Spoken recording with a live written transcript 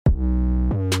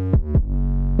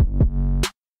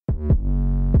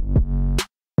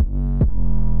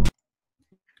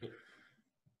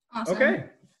Awesome. Okay,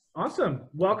 awesome.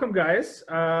 Welcome, guys.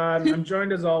 I'm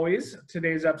joined as always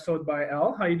today's episode by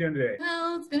Elle. How you doing today?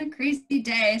 Well, it's been a crazy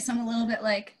day, so I'm a little bit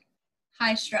like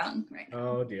high strung right now.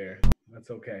 Oh dear,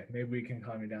 that's okay. Maybe we can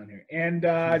calm you down here. And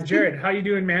Jared, how you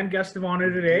doing, man? Guest of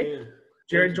honor today.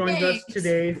 Jared joins us Thanks.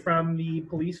 today from the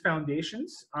Police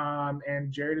Foundations,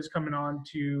 and Jared is coming on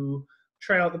to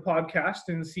try out the podcast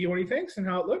and see what he thinks and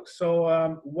how it looks.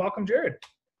 So, welcome, Jared.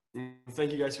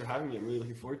 Thank you guys for having me. I'm really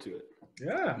looking forward to it.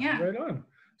 Yeah. Right on.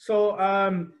 So,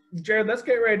 Jared, let's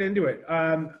get right into it.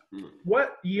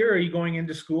 What year are you going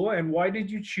into school, and why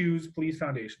did you choose Police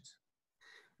Foundations?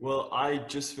 Well, I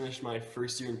just finished my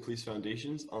first year in Police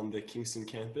Foundations on the Kingston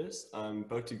campus. I'm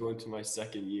about to go into my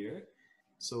second year.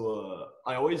 So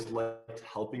I always liked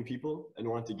helping people and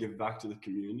wanted to give back to the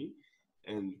community,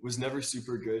 and was never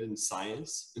super good in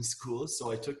science in school. So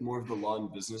I took more of the law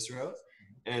and business route,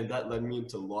 and that led me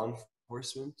into law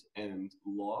enforcement and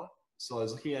law. So I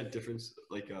was looking at different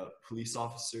police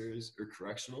officers or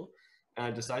correctional, and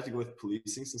I decided to go with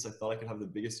policing since I thought I could have the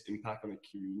biggest impact on a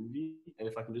community. And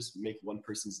if I can just make one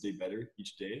person's day better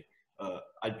each day,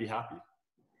 I'd be happy.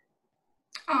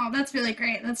 Oh, that's really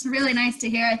great. That's really nice to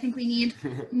hear. I think we need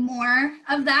more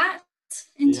of that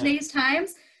in today's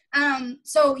times.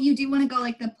 So you do want to go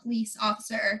like the police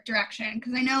officer direction,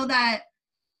 because I know that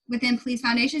within Police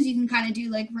Foundations, you can kind of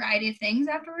do like a variety of things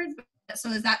afterwards. So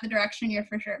is that the direction you're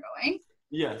for sure going?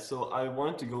 Yeah, so I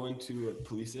wanted to go into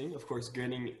policing. Of course,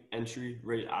 getting entry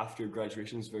right after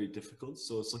graduation is very difficult.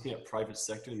 So it's looking at private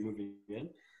sector and moving in.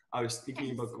 I was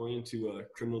thinking about going into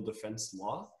criminal defense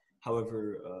law.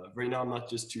 However, right now I'm not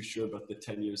just too sure about the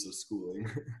 10 years of schooling.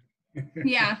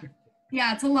 Yeah,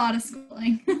 it's a lot of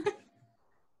schooling.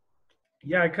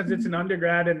 Yeah, because it's an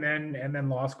undergrad and then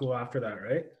law school after that,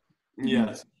 right?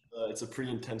 Yeah, it's a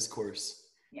pretty intense course.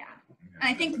 Yeah. And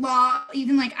I think law,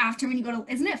 even like after when you go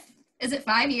to, is it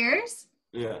 5 years?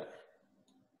 Yeah.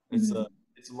 It's a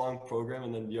long program,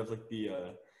 and then you have like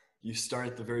you start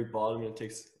at the very bottom and it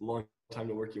takes a long time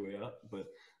to work your way up. But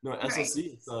no,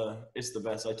 SLC, it's the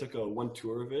best. I took one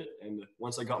tour of it, and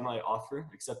once I got my offer,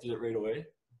 accepted it right away.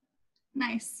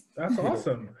 Nice. That's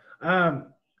awesome.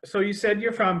 So you said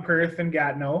you're from Perth and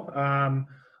Gatineau.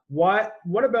 What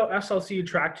about SLC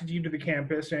attracted you to the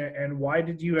campus, and why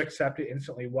did you accept it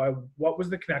instantly? What was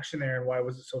the connection there, and why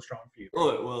was it so strong for you?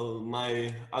 Oh, well,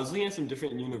 I was looking at some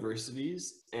different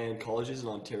universities and colleges in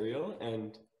Ontario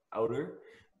and outer,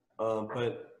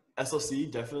 but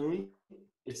SLC definitely,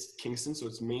 it's Kingston, so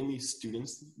it's mainly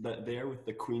students that there with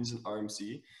the Queens and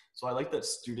RMC. So I like that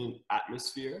student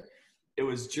atmosphere. It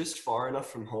was just far enough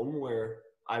from home where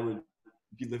I would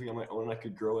be living on my own and I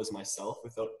could grow as myself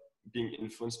without being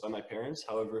influenced by my parents.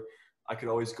 However, I could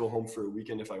always go home for a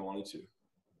weekend if I wanted to.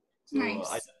 So nice.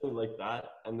 I definitely like that.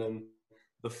 And then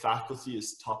the faculty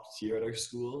is top tier at our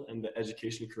school, and the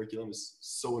education curriculum is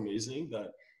so amazing that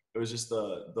it was just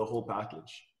the whole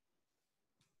package.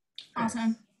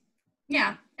 Awesome.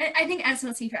 Yeah, I think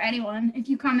SLC for anyone, if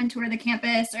you come and tour the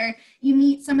campus or you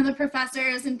meet some of the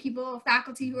professors and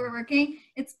faculty who are working,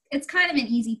 it's kind of an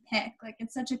easy pick. Like,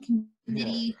 it's such a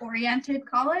community-oriented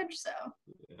college, so.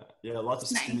 Yeah,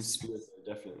 lots of student spirit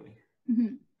there, definitely.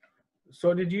 Mm-hmm.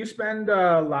 So did you spend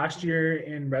last year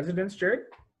in residence, Jared?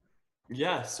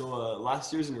 Yeah, so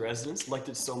last year's in residence, liked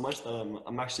it so much that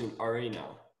I'm actually an RA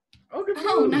now. Oh, good.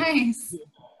 Oh, nice.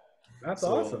 That's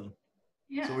awesome.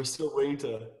 Yeah. So we're still waiting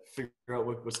to figure out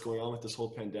what's going on with this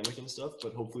whole pandemic and stuff,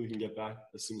 but hopefully we can get back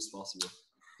as soon as possible.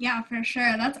 Yeah, for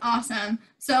sure. That's awesome.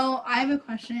 So I have a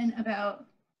question about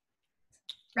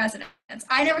residence.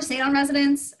 I never stayed on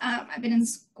residence. I've been in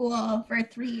school for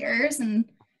 3 years,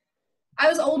 and I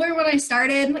was older when I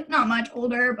started, like not much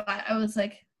older, but I was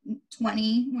like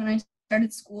 20 when I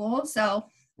started school. So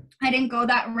I didn't go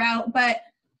that route, but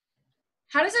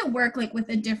how does it work like with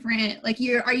a different, like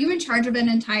are you in charge of an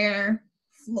entire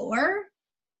floor?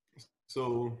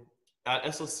 So at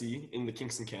SLC in the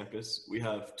Kingston campus, we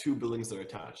have 2 buildings that are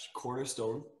attached.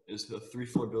 Cornerstone is a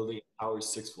 3-floor building, towers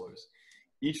 6 floors.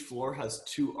 Each floor has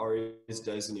 2 RAs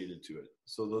designated to it.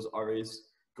 So those RAs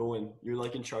go in, you're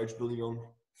like in charge building your own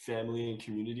family and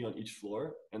community on each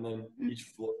floor, and then each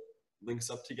floor links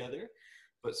up together.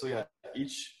 But so yeah,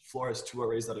 each floor has 2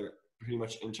 RAs that are pretty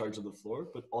much in charge of the floor,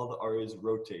 but all the RAs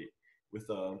rotate with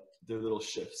their little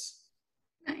shifts.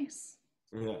 Nice.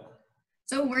 Yeah.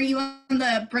 So were you on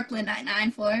the Brooklyn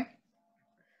 99 floor?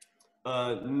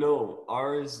 No,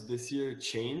 ours this year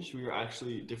changed. We were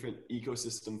actually different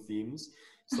ecosystem themes.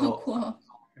 So oh, cool.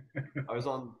 I was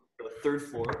on the 3rd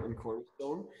floor in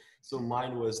Cornerstone. So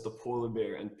mine was the polar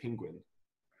bear and penguin.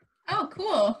 Oh,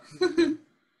 cool.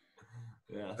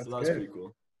 Yeah, so that was pretty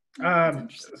cool. That's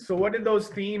interesting. So what did those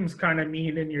themes kind of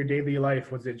mean in your daily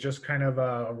life? Was it just kind of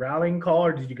a rallying call,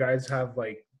 or did you guys have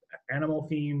like animal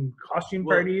themed costume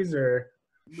Well, parties, or?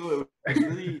 no, it was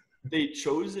really they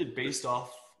chose it based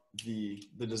off the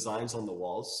designs on the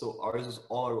walls. So ours was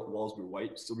all our walls were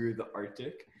white, so we were the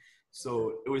Arctic.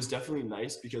 So it was definitely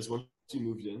nice because once we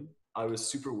moved in, I was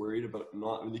super worried about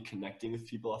not really connecting with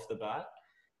people off the bat.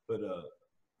 But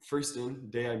first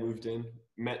day I moved in,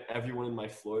 met everyone in my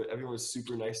floor. Everyone was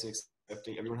super nice and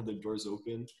accepting. Everyone had their doors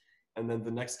open. And then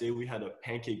the next day we had a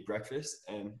pancake breakfast,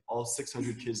 and all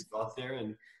 600 kids got there,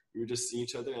 and we were just seeing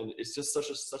each other. And it's just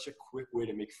such a quick way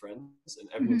to make friends, and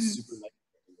everyone's super nice.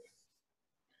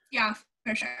 Yeah,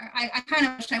 for sure. I kind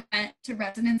of wish I went to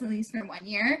residence at least for 1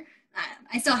 year.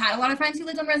 I still had a lot of friends who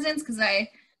lived on residence because I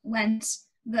went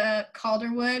the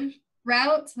Calderwood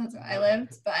route, so that's where I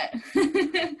lived, but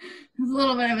it was a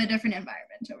little bit of a different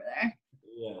environment over there.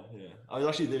 Yeah. I was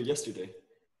actually there yesterday.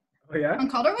 Oh yeah. On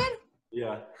Calderwood?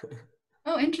 Yeah.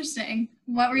 Oh, interesting.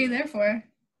 What were you there for?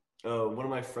 One of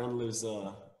my friends lives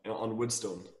on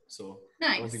Woodstone, so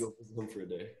I went to Nice. go visit him for a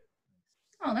day.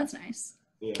 Oh, that's nice.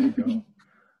 Yeah. There you go.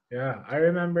 Yeah, I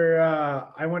remember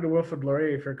I went to Wilfrid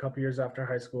Laurier for a couple years after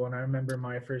high school, and I remember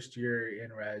my first year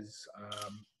in res.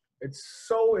 It's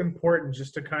so important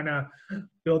just to kind of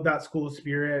build that school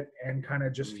spirit and kind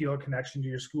of just feel a connection to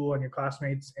your school and your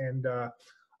classmates. And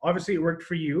obviously, it worked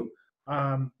for you.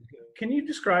 Can you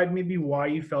describe maybe why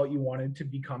you felt you wanted to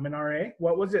become an RA?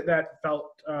 What was it that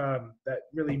felt that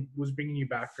really was bringing you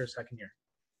back for a second year?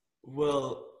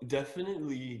 Well,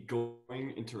 definitely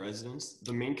going into residence,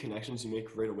 the main connections you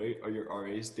make right away are your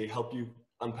RAs. They help you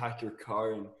unpack your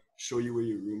car and show you where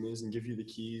your room is and give you the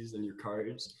keys and your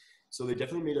cards. So they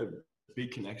definitely made a big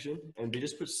connection, and they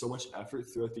just put so much effort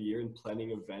throughout the year in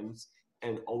planning events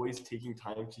and always taking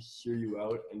time to hear you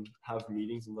out and have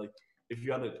meetings. And like, if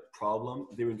you had a problem,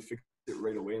 they would fix it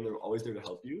right away, and they were always there to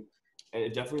help you. And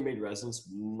it definitely made residence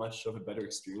much of a better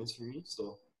experience for me.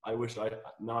 So I wish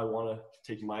now I want to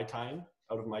take my time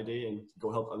out of my day and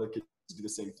go help other kids do the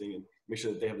same thing and make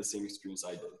sure that they have the same experience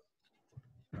I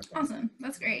did. Awesome.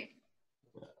 That's great.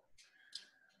 Yeah.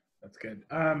 That's good.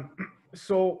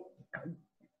 So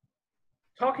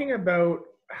talking about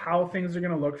how things are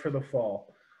going to look for the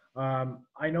fall,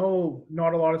 I know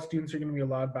not a lot of students are going to be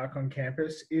allowed back on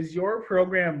campus. Is your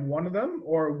program one of them,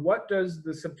 or what does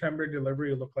the September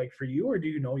delivery look like for you, or do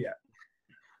you know yet?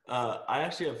 I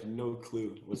actually have no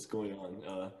clue what's going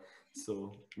on.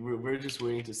 So we're just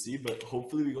waiting to see, but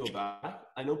hopefully we go back.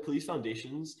 I know police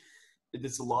foundations,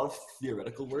 there's a lot of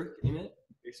theoretical work in it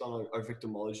based on our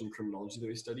victimology and criminology that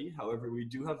we study. However, we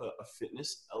do have a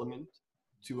fitness element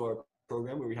to our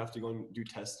program where we have to go and do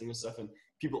testing and stuff, and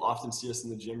people often see us in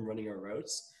the gym running our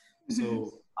routes.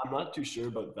 So I'm not too sure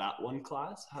about that one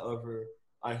class. However,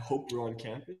 I hope we're on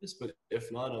campus, but if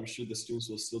not, I'm sure the students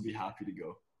will still be happy to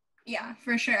go. Yeah,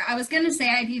 for sure. I was going to say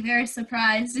I'd be very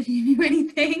surprised if you knew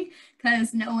anything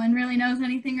because no one really knows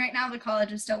anything right now. The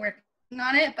college is still working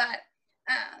on it, but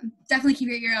definitely keep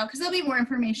your ear out because there'll be more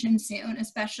information soon,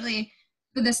 especially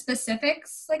for the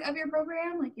specifics like of your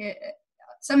program. Like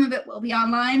some of it will be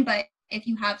online, but if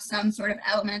you have some sort of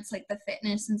elements like the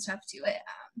fitness and stuff to it,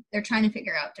 they're trying to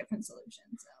figure out different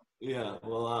solutions. So. Yeah,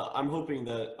 well, I'm hoping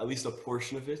that at least a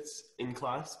portion of it's in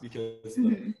class because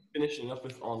finishing up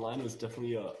with online was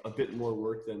definitely a bit more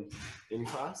work than in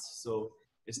class. So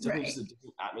it's definitely just a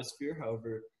different atmosphere.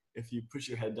 However, if you push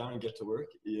your head down and get to work,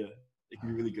 yeah, it can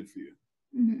be really good for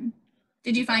you.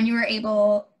 Did you find you were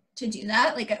able to do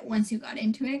that, like once you got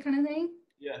into it kind of thing?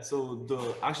 Yeah, so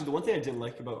the one thing I didn't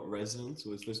like about residence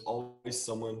was there's always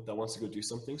someone that wants to go do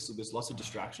something. So there's lots of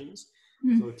distractions.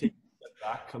 So taking a step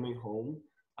back, coming home,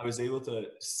 I was able to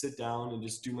sit down and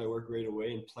just do my work right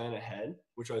away and plan ahead,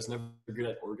 which I was never good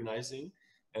at organizing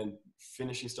and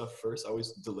finishing stuff first. I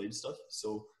always delayed stuff.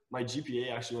 So my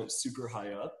GPA actually went super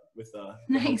high up with the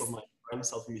help of my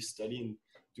friends helping me study and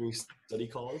doing study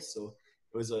calls. So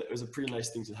it was a pretty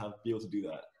nice thing to be able to do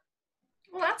that.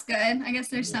 Well, that's good. I guess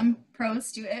there's some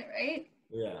pros to it, right?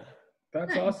 Yeah.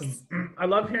 That's awesome. I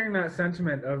love hearing that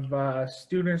sentiment of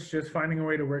students just finding a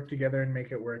way to work together and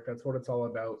make it work. That's what it's all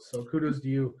about. So kudos to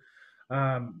you.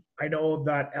 I know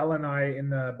that Elle and I in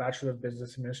the Bachelor of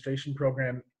Business Administration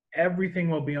program, everything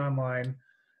will be online.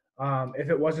 If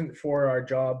it wasn't for our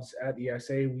jobs at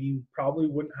ESA, we probably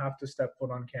wouldn't have to step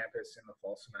foot on campus in the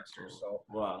fall semester. So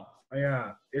wow.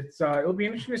 Yeah, it'll be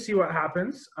interesting to see what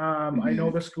happens. I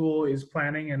know the school is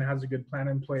planning and has a good plan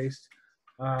in place,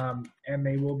 and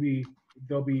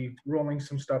they'll be rolling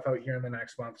some stuff out here in the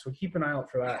next month. So keep an eye out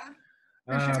for that.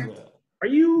 Yeah, for sure. Are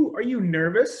you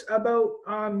nervous about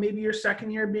maybe your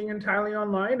second year being entirely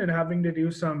online and having to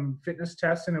do some fitness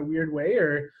tests in a weird way,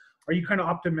 or are you kind of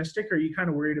optimistic, or are you kind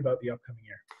of worried about the upcoming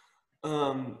year?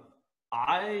 Um,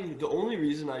 the only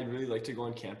reason I really like to go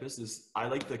on campus is I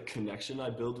like the connection I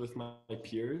build with my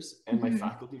peers and my Mhm.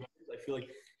 faculty members. I feel like,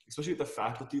 especially with the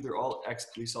faculty, they're all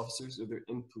ex-police officers or they're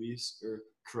in police or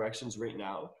corrections right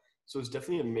now. So it's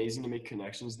definitely amazing to make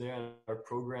connections there. And our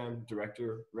program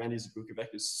director, Randy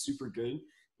Zabukovic, is super good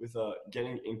with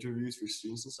getting interviews for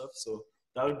students and stuff. So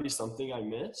that would be something I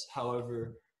miss.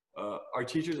 However, our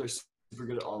teachers are super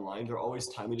good at online. They're always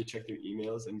timely to check their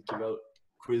emails and give out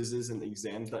quizzes and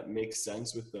exams that make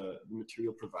sense with the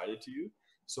material provided to you.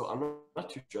 So I'm not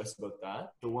too stressed about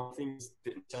that. The one thing is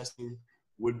fitness testing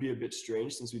would be a bit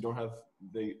strange since we don't have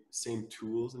the same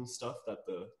tools and stuff that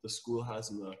the school has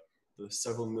in the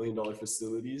several $1 million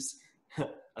facilities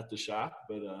at the shack.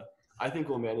 But I think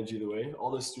we'll manage either way. All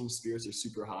the student spirits are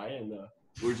super high, and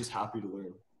we're just happy to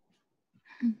learn.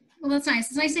 Well, that's nice.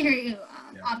 It's nice to hear you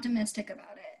Yeah. optimistic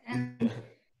about it. And,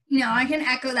 I can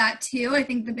echo that too. I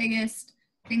think the biggest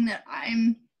thing that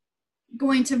I'm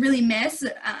going to really miss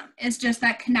is just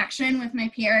that connection with my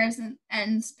peers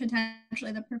and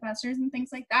potentially the professors and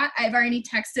things like that. I've already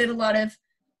texted a lot of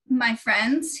my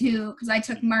friends because I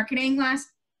took marketing last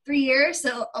 3 years.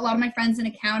 So a lot of my friends in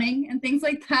accounting and things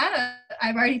like that,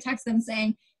 I've already texted them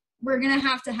saying, we're going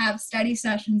to have study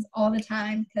sessions all the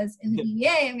time because in the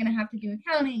BBA, I'm going to have to do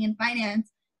accounting and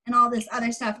finance and all this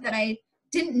other stuff that I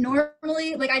didn't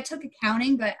normally, like I took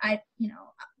accounting, but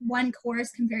one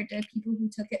course compared to people who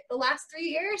took it the last 3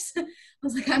 years. I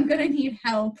was like, I'm going to need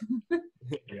help.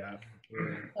 Yeah.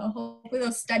 So hopefully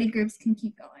those study groups can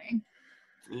keep going.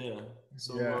 Yeah.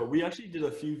 So Yeah. we actually did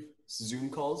a few Zoom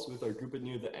calls with our group at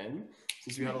near the end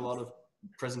since we had a lot of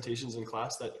presentations in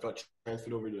class that got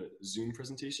transferred over to Zoom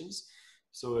presentations.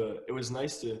 So it was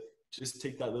nice to just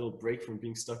take that little break from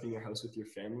being stuck in your house with your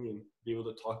family and be able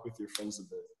to talk with your friends a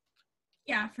bit.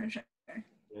 Yeah, for sure.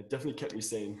 Yeah, it definitely kept me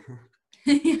sane.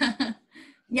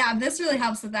 Yeah, this really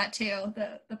helps with that too.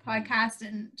 The podcast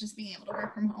and just being able to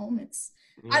work from home. It's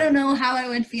Yeah. I don't know how I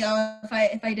would feel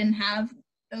if I didn't have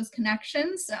those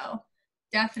connections. So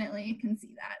definitely can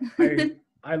see that.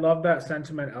 I love that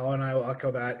sentiment, Ellen. I will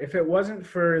echo that. If it wasn't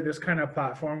for this kind of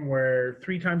platform where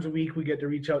 3 times a week we get to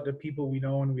reach out to people we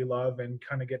know and we love and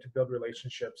kind of get to build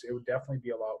relationships, it would definitely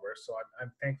be a lot worse. So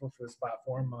I'm thankful for this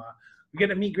platform. We get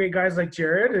to meet great guys like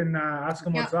Jared and ask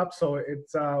them what's up. So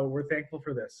it's we're thankful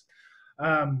for this.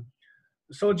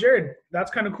 So Jared,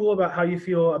 that's kind of cool about how you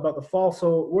feel about the fall.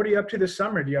 So what are you up to this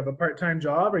summer? Do you have a part-time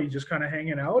job? Or are you just kind of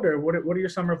hanging out? Or what are your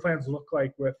summer plans look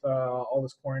like with all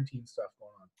this quarantine stuff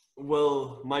going on?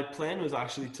 Well, my plan was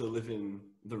actually to live in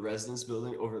the residence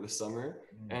building over the summer,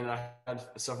 and I had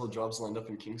several jobs lined up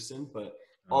in Kingston, but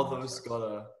all those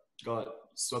got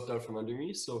swept out from under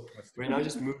me. So right now, I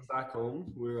just moved back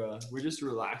home. We're just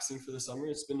relaxing for the summer.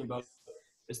 It's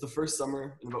the first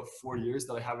summer in about 4 years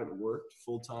that I haven't worked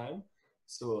full time.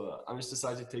 So I'm just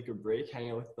decided to take a break,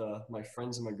 hang out with my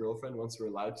friends and my girlfriend once we're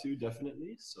allowed to,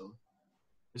 definitely. So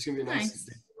it's gonna be a nice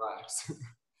day to relax.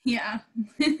 Yeah.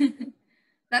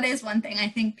 That is one thing. I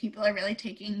think people are really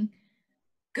taking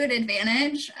good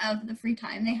advantage of the free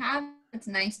time they have. It's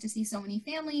nice to see so many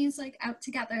families like out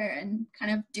together and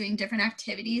kind of doing different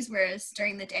activities, whereas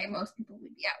during the day, most people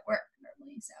would be at work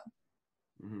normally. So.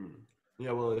 Mm-hmm.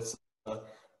 Yeah, well, it's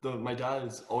my dad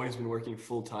has always been working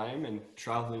full time and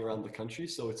traveling around the country,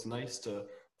 so it's nice to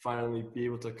finally be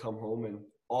able to come home and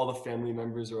all the family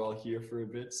members are all here for a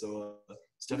bit. So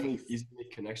it's definitely easy to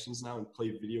make connections now and play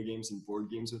video games and board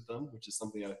games with them, which is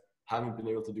something I haven't been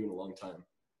able to do in a long time.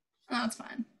 Oh, that's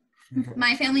fun.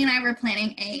 My family and I were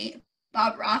planning a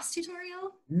Bob Ross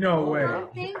tutorial. No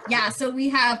way. Yeah, so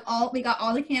we got all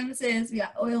the canvases, we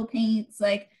got oil paints,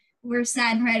 like we're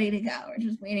set and ready to go. We're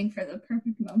just waiting for the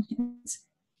perfect moment.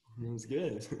 That's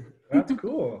good. That's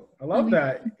cool. I love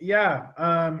that.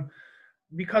 Yeah.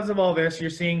 Because of all this, you're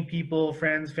seeing people,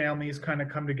 friends, families kind of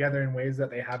come together in ways that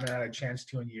they haven't had a chance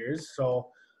to in years. So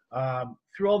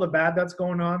through all the bad that's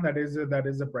going on, that is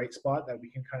a bright spot that we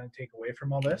can kind of take away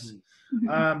from all this.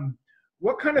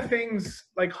 What kind of things,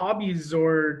 like hobbies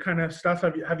or kind of stuff,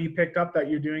 have you picked up that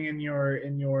you're doing in your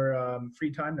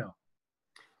free time now?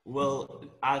 Well,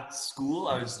 at school,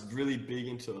 I was really big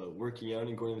into working out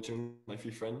and going to the gym with my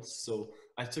few friends. So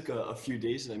I took a few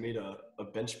days and I made a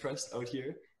bench press out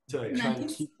here to try and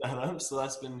keep that up. So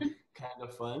that's been kind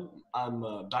of fun. I'm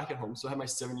back at home. So I have my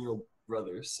 7-year-old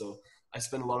brother. So I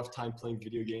spend a lot of time playing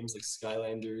video games like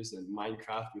Skylanders and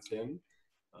Minecraft with him.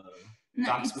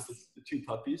 Dax with the 2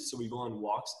 puppies. So we go on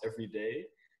walks every day.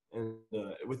 and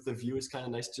with the view, it's kind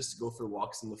of nice just to go for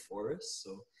walks in the forest.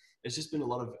 So it's just been a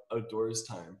lot of outdoors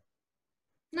time.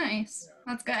 Nice.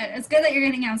 That's good. It's good that you're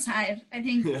getting outside. I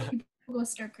think Yeah. people go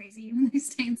stir crazy when they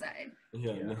stay inside.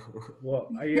 Yeah, Yeah. no.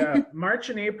 Well, March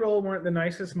and April weren't the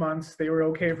nicest months. They were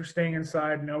okay for staying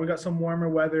inside. Now we got some warmer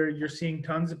weather. You're seeing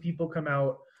tons of people come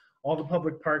out. All the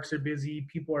public parks are busy.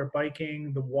 People are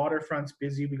biking. The waterfront's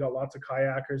busy. We got lots of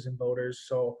kayakers and boaters.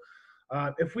 So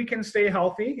if we can stay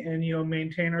healthy and,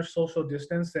 maintain our social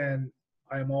distance, then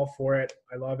I'm all for it.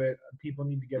 I love it. People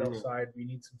need to get outside. We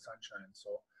need some sunshine.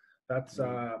 So that's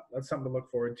something to look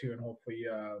forward to, and hopefully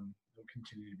will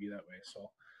continue to be that way.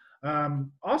 So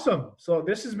awesome. So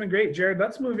this has been great, Jared.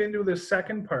 Let's move into the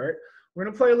second part. We're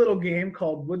going to play a little game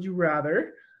called Would You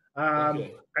Rather.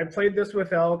 Okay. I played this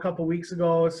with Elle a couple weeks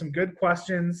ago. Some good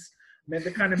questions meant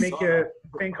to kind of make you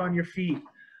think on your feet.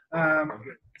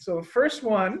 So the first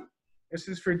one, this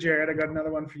is for Jared. I got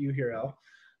another one for you here, Elle.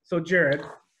 So Jared,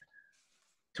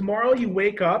 tomorrow you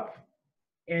wake up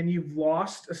and you've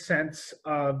lost a sense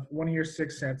of one of your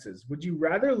 6 senses. Would you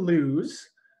rather lose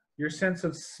your sense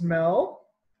of smell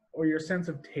or your sense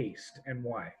of taste, and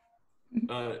why?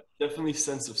 Definitely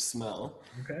sense of smell.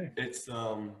 Okay. It's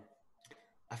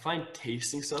I find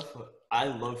tasting stuff. I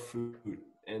love food,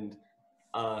 and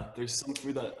there's some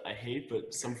food that I hate,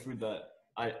 but some food that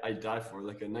I die for,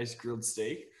 like a nice grilled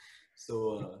steak.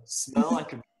 So smell, I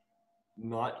could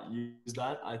not use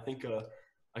that. I think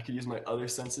I could use my other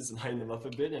senses and heighten them up a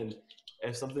bit. And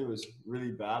if something was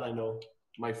really bad, I know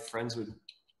my friends would.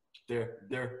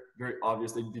 They're very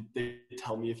obvious. They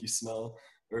tell me if you smell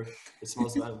or if it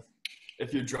smells bad.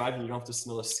 If you're driving, you don't have to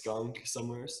smell a skunk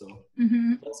somewhere. So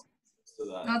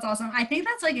That's awesome. I think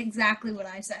that's like exactly what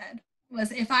I said.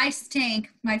 Was if I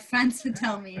stink, my friends would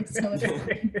tell me. So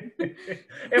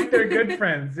if they're good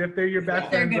friends, if they're your best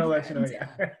friends, they'll let you know. Yeah.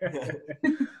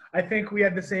 I think we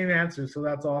had the same answer, so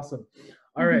that's awesome.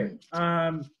 All right.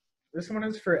 This one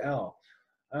is for Elle.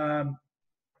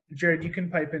 Jared, you can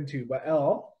pipe in too, but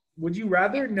Elle, would you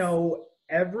rather know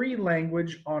every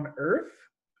language on Earth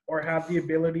or have the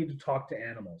ability to talk to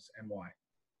animals, and why?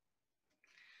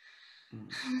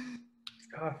 It's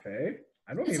tough, eh?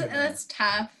 I don't even know. That's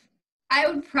tough. I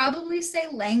would probably say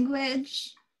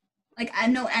language. Like I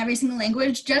know every single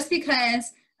language just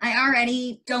because I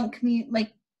already don't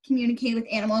communicate with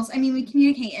animals. I mean, we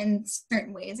communicate in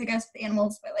certain ways, I guess, with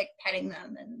animals by like petting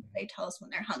them and they tell us when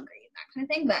they're hungry and that kind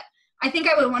of thing. But I think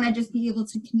I would want to just be able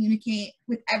to communicate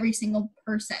with every single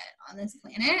person on this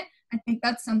planet. I think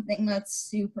that's something that's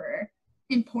super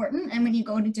important. And when you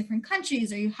go to different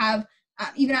countries or you have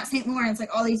even at St. Lawrence,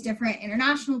 like all these different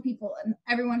international people and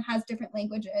everyone has different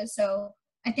languages. So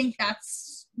I think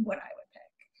that's what I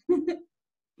would pick.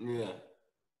 Yeah.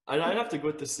 I'd have to go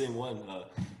with the same one.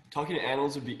 Talking to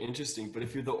animals would be interesting, but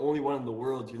if you're the only one in the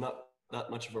world, you're not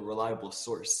that much of a reliable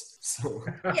source. So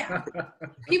yeah.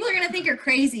 People are going to think you're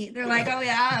crazy. They're like, oh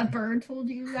yeah, a bird told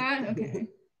you that? Okay.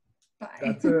 Bye.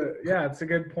 It's a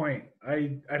good point.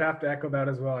 I'd have to echo that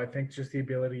as well. I think just the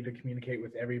ability to communicate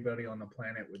with everybody on the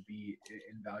planet would be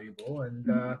invaluable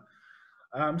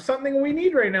and something we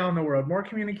need right now in the world. More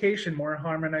communication, more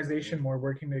harmonization, more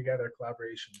working together,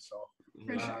 collaboration. So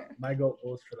For sure. My goal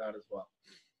goes for that as well.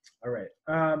 All right.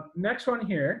 Next one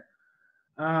here.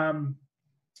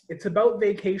 It's about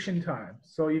vacation time.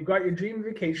 So you've got your dream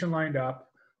vacation lined up.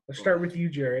 Let's start with you,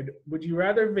 Jared. Would you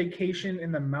rather vacation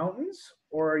in the mountains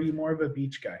or are you more of a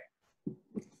beach guy?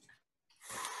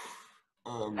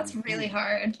 That's really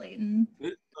hard, Leighton.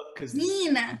 Because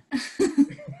Mean.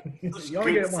 You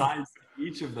only get one. Sides to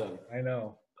each of them. I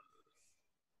know.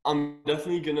 I'm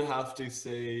definitely gonna have to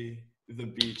say the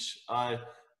beach. I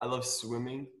love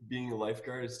swimming. Being a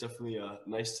lifeguard, it's definitely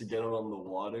nice to get out on the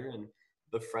water and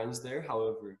the friends there.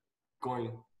 However,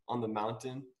 going on the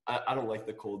mountain, I don't like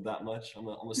the cold that much. I'm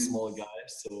a small guy,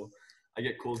 so I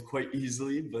get cold quite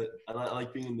easily. But I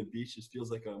like being in the beach. It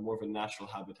feels like more of a natural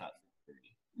habitat for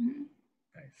me. Mm-hmm.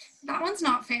 That one's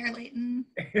not fair, Leighton.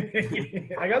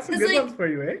 I got some good ones for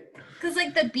you, eh? Because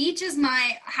like the beach is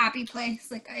my happy place.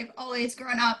 Like I've always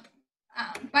grown up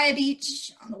by a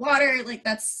beach on the water. Like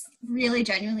that's really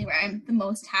genuinely where I'm the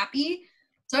most happy.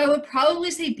 So I would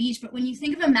probably say beach. But when you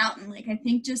think of a mountain, like I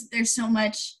think just there's so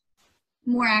much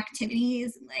more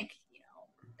activities. Like you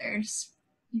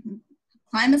can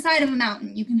climb the side of a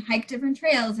mountain. You can hike different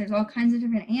trails. There's all kinds of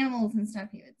different animals and stuff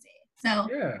you would see. So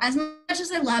as much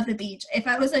as I love the beach, if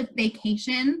I was a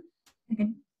vacation, I don't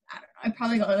know, I'd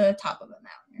probably go to the top of a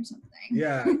mountain or something.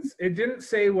 Yeah, it didn't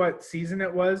say what season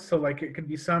it was. So like it could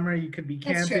be summer, you could be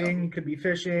camping, you could be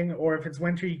fishing, or if it's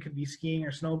winter, you could be skiing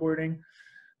or snowboarding.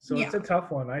 So Yeah. it's a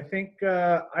tough one. I think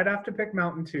I'd have to pick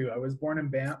mountain too. I was born in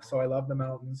Banff, so I love the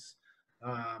mountains.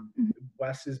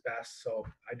 West is best, so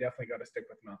I definitely got to stick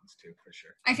with mountains too, for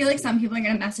sure. I feel like some people are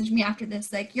gonna message me after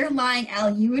this, like, "You're lying,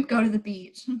 Elle. You would go to the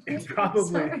beach." Probably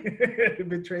Sorry.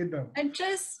 betrayed them. I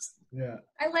Yeah.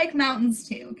 like mountains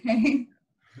too. Okay.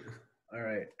 All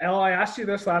right. Elle, I asked you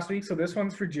this last week, so this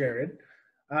one's for Jared.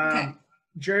 Okay.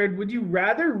 Jared, would you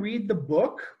rather read the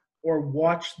book or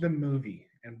watch the movie,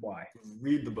 and why?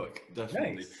 Read the book,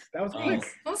 definitely. Nice. That was Thanks.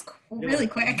 quick. That was really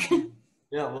quick.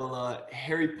 Yeah, well,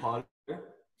 Harry Potter,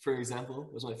 for example,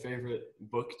 was my favorite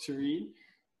book to read,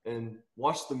 and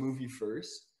watched the movie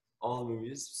first. All the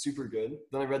movies, super good.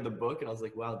 Then I read the book, and I was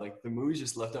like, wow, like the movies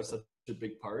just left out such a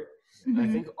big part. And I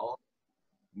think all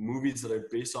movies that are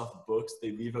based off books,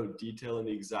 they leave out detail and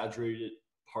the exaggerated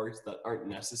parts that aren't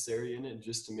necessary in it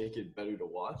just to make it better to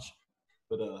watch.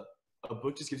 But a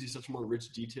book just gives you such more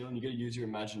rich detail, and you got to use your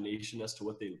imagination as to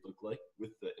what they look like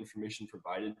with the information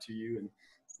provided to you, and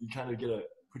you kind of get to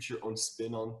put your own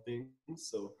spin on things.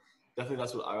 So definitely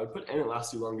that's what I would put, and it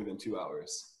lasts you longer than 2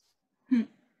 hours.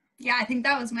 Yeah, I think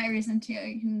that was my reason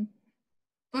too.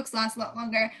 Books last a lot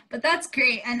longer, but that's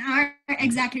great. And our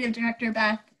executive director,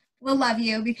 Beth, will love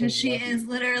you because she is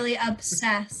literally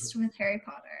obsessed with Harry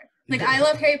Potter. Like, I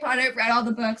love Harry Potter, read all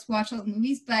the books, watched all the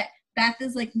movies, but Beth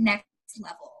is like next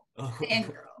level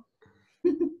fangirl.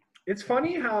 It's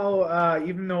funny how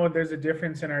even though there's a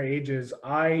difference in our ages,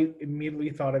 I immediately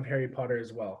thought of Harry Potter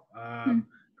as well.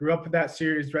 Grew up with that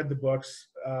series, read the books,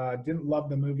 didn't love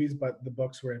the movies, but the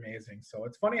books were amazing. So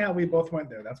it's funny how we both went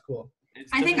there. That's cool.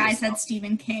 I think I said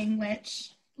Stephen King,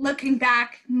 which looking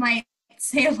back might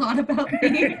say a lot about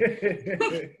me.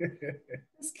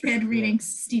 This kid reading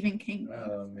Stephen King books.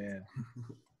 Oh, man.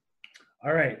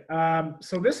 All right.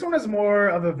 So this one is more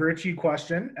of a virtue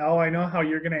question. Elle, I know how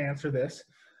you're going to answer this.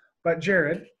 But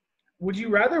Jared, would you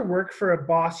rather work for a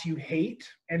boss you hate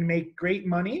and make great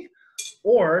money,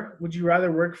 or would you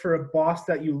rather work for a boss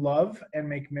that you love and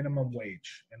make minimum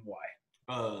wage, and why?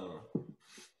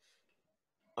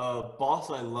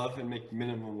 Boss I love and make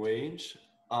minimum wage.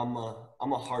 I'm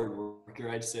a hard worker,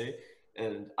 I'd say,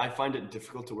 and I find it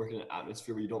difficult to work in an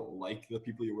atmosphere where you don't like the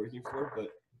people you're working for. But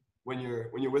when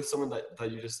you're with someone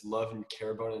that you just love and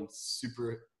care about and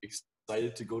super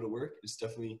excited to go to work, it's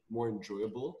definitely more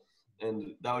enjoyable.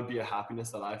 And that would be a happiness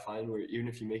that I find, where even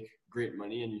if you make great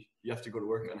money and you have to go to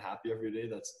work unhappy every day,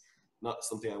 that's not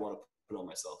something I want to put on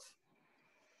myself.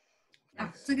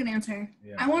 That's a good answer.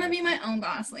 Yeah. I want to be my own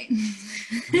boss, Leighton.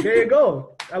 There you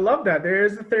go. I love that. There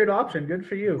is a third option. Good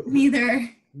for you.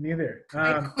 Neither.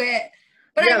 I quit.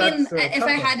 But yeah, I mean, if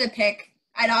I had to pick,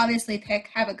 I'd obviously pick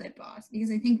have a good boss,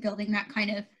 because I think building that kind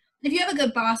of, if you have a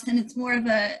good boss, then it's more of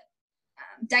a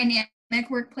dynamic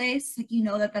workplace. Like, you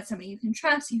know that that's somebody you can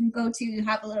trust, you can go to, you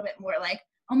have a little bit more like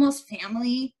almost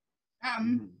family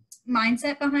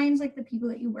mindset behind like the people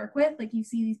that you work with. Like, you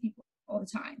see these people all the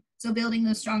time, so building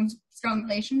those strong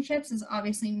relationships is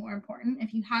obviously more important.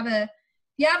 If you have a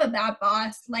bad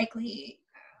boss, likely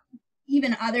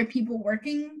even other people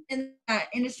working in that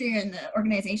industry or in the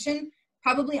organization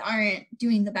probably aren't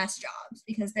doing the best jobs,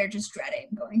 because they're just dreading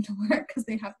going to work because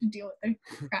they have to deal with their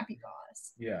crappy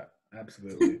boss. Yeah,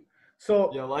 absolutely. So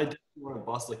yeah, well, I definitely want a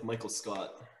boss like Michael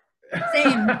Scott.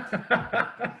 Same.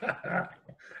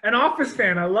 An Office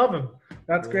fan. I love him.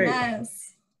 That's great.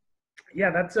 Yes. Yeah,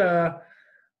 that's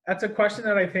a question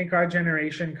that I think our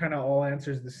generation kind of all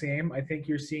answers the same. I think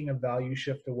you're seeing a value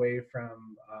shift away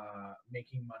from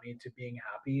making money to being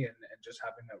happy and just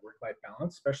having that work-life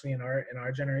balance, especially in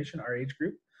our generation, our age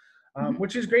group,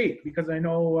 which is great, because I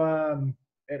know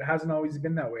it hasn't always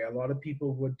been that way. A lot of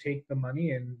people would take the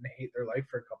money and hate their life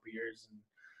for a couple of years. And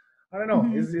I don't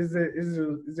know. Is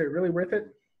it really worth it?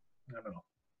 I don't know.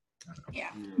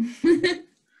 Yeah.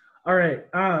 All right.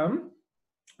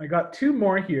 I got two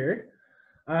more here.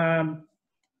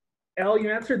 Elle,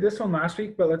 you answered this one last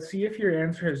week, but let's see if your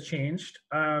answer has changed.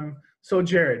 So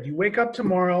Jared, you wake up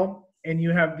tomorrow and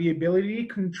you have the ability to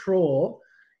control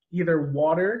either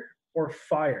water or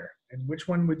fire. And which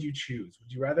one would you choose?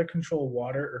 Would you rather control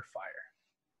water or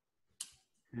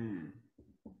fire?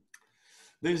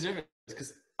 There's difference,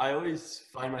 because I always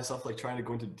find myself like trying to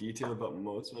go into detail about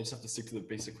modes, and I just have to stick to the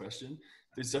basic question.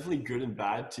 There's definitely good and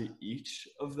bad to each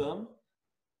of them.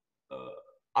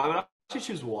 I would actually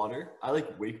choose water. I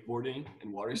like wakeboarding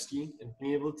and water skiing, and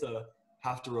being able to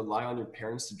have to rely on your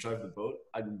parents to drive the boat.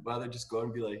 I'd rather just go out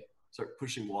and be like, start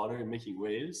pushing water and making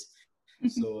waves.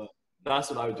 So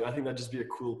that's what I would do. I think that'd just be a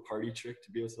cool party trick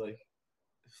to be able to like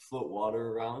float water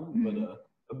around, but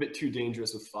a bit too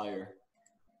dangerous with fire.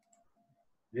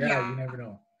 Yeah, you never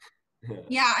know.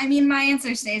 Yeah, I mean, my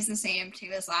answer stays the same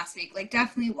too as last week. Like,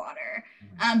 definitely water.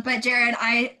 But Jared,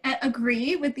 I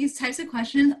agree with these types of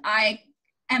questions. I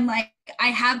am like, I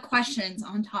have questions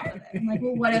on top of it. I'm like,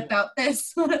 well, what about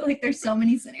this? Like, there's so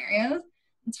many scenarios.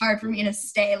 It's hard for me to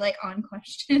stay like on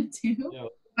question too. Yeah.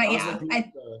 But I was yeah,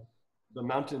 like, the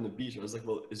mountain and the beach. I was like,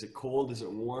 well, is it cold? Is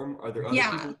it warm? Are there other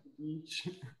Yeah. people at the beach?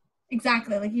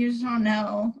 exactly. Like, you just don't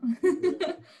know.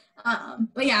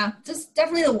 But yeah, just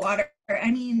definitely the water. I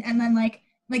mean, and then like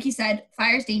you said,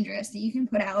 fire's dangerous. So you can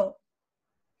put out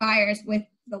fires with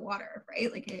the water,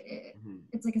 right? Like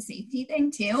it's like a safety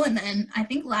thing too. And then I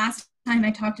think last time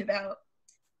I talked about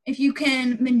if you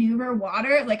can maneuver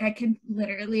water, like I could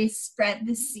literally spread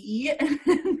the sea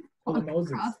and walk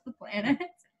across the planet.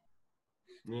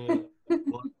 Yeah.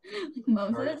 Well, like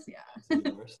Moses, yeah.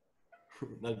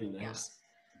 That'd be nice.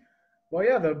 Well,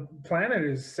 yeah, the planet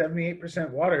is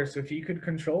 78% water, so if you could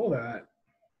control that,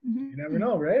 you never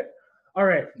know, right? All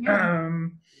right. Yeah.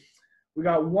 We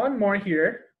got one more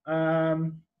here.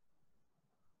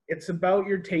 It's about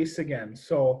your tastes again.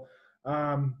 So,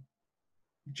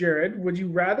 Jared, would you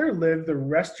rather live the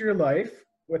rest of your life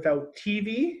without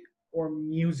TV or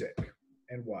music,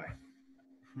 and why?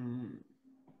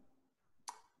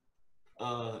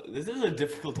 This is a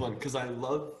difficult one because I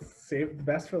love save the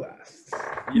best for last.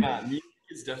 Yeah, music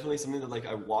is definitely something that like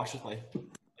I watch with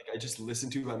I just listen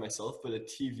to by myself. But a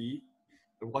TV,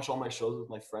 I watch all my shows with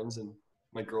my friends and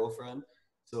my girlfriend.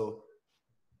 So,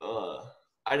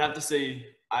 I'd have to say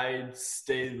I'd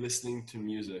stay listening to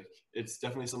music. It's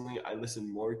definitely something I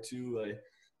listen more to.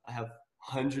 I have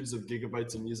hundreds of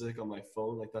gigabytes of music on my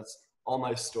phone. Like that's all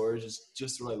my storage is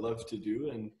just what I love to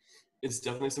do. And it's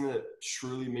definitely something that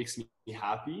truly makes me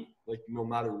happy. Like no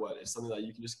matter what, it's something that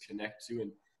you can just connect to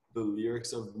and the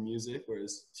lyrics of music.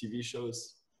 Whereas TV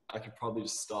shows, I could probably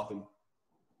just stop and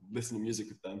listen to music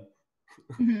with them.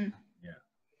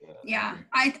 Yeah.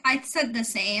 I said the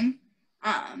same.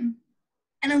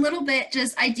 And a little bit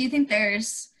just, I do think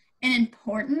there's an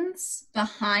importance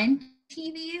behind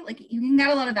TV. Like you can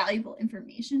get a lot of valuable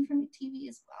information from TV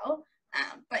as well.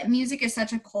 But music is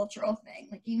such a cultural thing.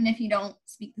 Like even if you don't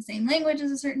speak the same language as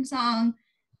a certain song,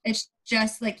 it's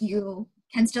just like you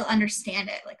can still understand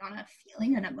it like on a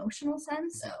feeling and emotional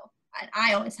sense. So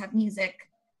I always have music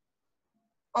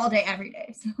all day, every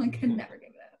day. So I could never give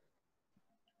it up.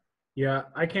 Yeah,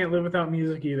 I can't live without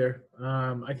music either.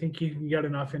 I think you can get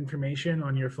enough information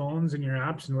on your phones and your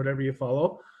apps and whatever you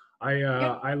follow.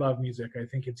 I love music. I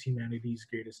think it's humanity's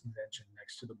greatest invention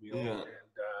next to the wheel and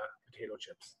potato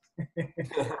chips.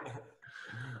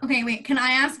 Okay, wait. Can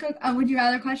I ask a would you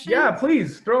rather question? Yeah,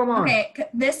 please throw them on. Okay,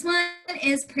 this one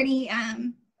is pretty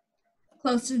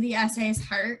close to the essay's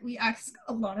heart. We ask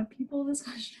a lot of people this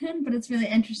question, but it's really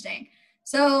interesting.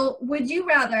 So, would you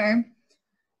rather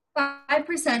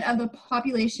 5% of the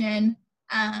population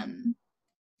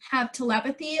have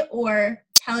telepathy or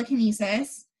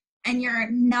telekinesis, and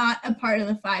you're not a part of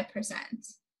the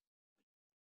 5%?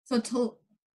 So,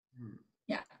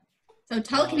 So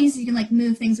telekinesis, you can like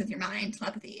move things with your mind.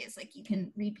 Telepathy is like you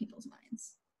can read people's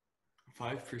minds.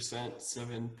 5%,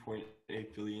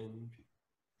 7.8 billion.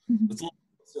 That's a lot.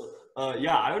 So,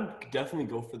 yeah, I would definitely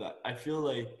go for that. I feel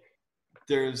like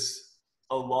there's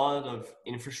a lot of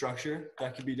infrastructure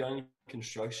that could be done in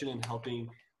construction and helping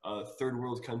third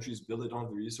world countries build it. Don't have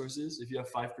the resources. If you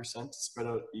have 5% spread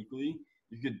out equally,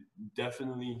 you could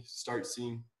definitely start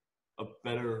seeing a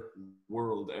better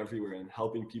world everywhere and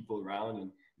helping people around.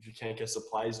 And if you can't get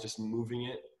supplies, just moving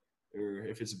it, or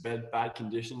if it's bad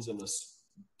conditions and the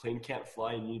plane can't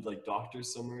fly, you need like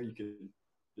doctors somewhere, you could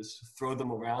just throw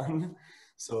them around.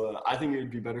 So I think it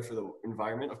would be better for the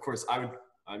environment. Of course, I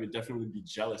would definitely be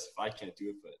jealous if I can't do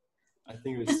it, but I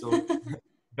think it would still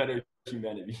better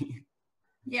humanity.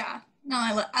 Yeah,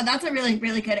 no, that's a really,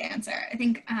 really good answer. I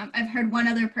think I've heard one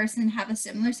other person have a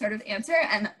similar sort of answer,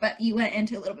 but you went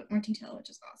into a little bit more detail,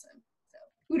 which is awesome.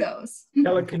 Kudos.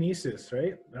 Telekinesis,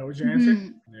 right? That was your answer?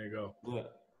 There you go. Yeah.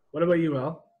 What about you,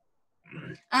 Elle?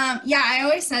 Yeah, I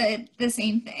always said the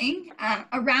same thing.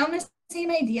 Around the same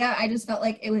idea, I just felt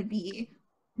like it would be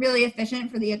really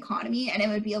efficient for the economy and it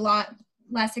would be a lot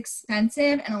less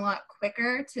expensive and a lot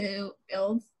quicker to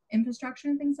build infrastructure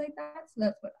and things like that. So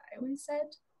that's what I always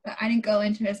said. But I didn't go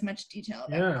into as much detail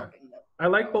about helping them. I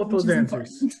like both those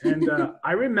answers. And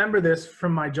I remember this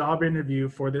from my job interview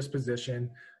for this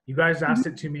position. You guys asked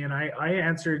it to me, and I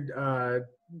answered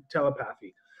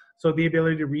telepathy. So the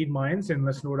ability to read minds and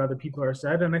listen to what other people are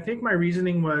said. And I think my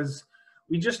reasoning was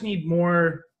we just need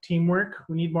more teamwork.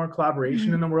 We need more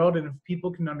collaboration in the world. And if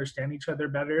people can understand each other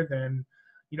better, then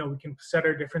you know, we can set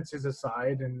our differences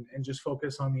aside and just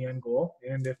focus on the end goal.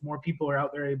 And if more people are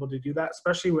out there able to do that,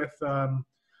 especially with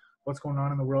what's going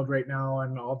on in the world right now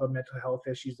and all the mental health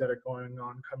issues that are going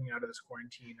on coming out of this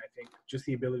quarantine, I think just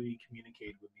the ability to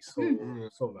communicate would be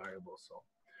so valuable. So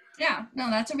yeah,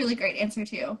 no, that's a really great answer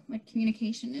too. Like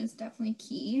communication is definitely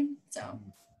key. So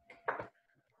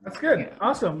that's good. Yeah.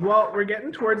 Awesome. Well, we're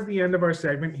getting towards the end of our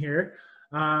segment here.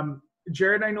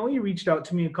 Jared, I know you reached out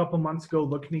to me a couple months ago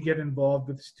looking to get involved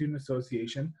with the Student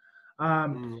Association.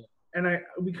 And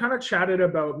we kind of chatted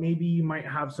about maybe you might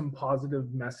have some positive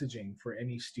messaging for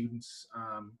any students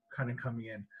kind of coming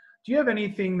in. Do you have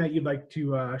anything that you'd like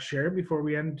to share before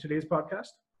we end today's podcast?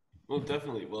 Well,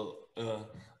 definitely. Well,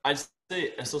 I'd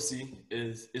say SLC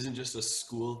isn't just a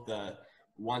school that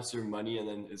wants your money and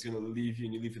then is going to leave you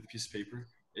and you leave with a piece of paper.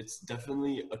 It's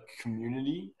definitely a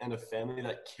community and a family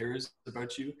that cares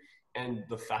about you. And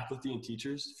the faculty and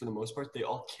teachers, for the most part, they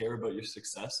all care about your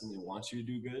success and they want you to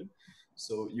do good.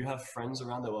 So you have friends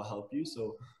around that will help you.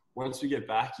 So once we get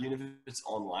back, even if it's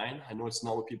online, I know it's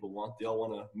not what people want. They all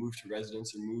want to move to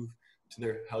residence or move to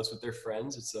their house with their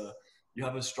friends. You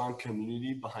have a strong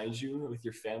community behind you with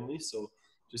your family. So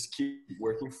just keep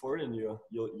working for it and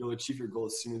you'll achieve your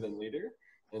goals sooner than later.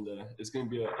 And it's going to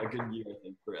be a good year, I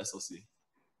think, for SLC.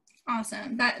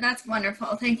 Awesome. That's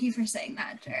wonderful. Thank you for saying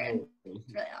that, Jared.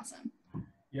 It's really awesome.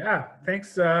 Yeah,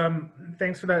 thanks.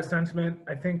 Thanks for that sentiment.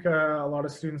 I think a lot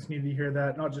of students need to hear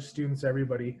that, not just students,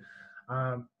 everybody.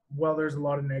 Well, there's a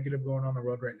lot of negative going on the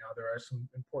road right now. There are some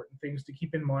important things to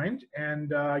keep in mind, and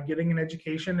getting an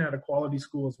education at a quality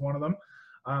school is one of them.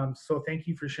 So thank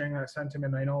you for sharing that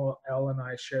sentiment. I know Elle and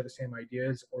I share the same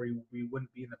ideas, or we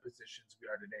wouldn't be in the positions we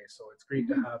are today. So it's great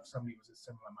to have somebody with a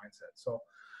similar mindset. So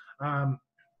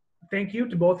thank you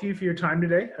to both of you for your time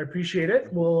today. I appreciate it.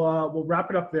 We'll wrap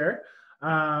it up there.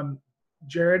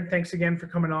 Jared, thanks again for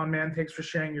coming on, man. Thanks for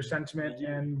sharing your sentiment,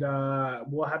 and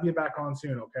we'll have you back on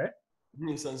soon, okay?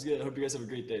 Sounds good. I hope you guys have a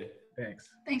great day.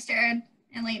 Thanks. Thanks, Jared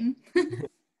and Leighton.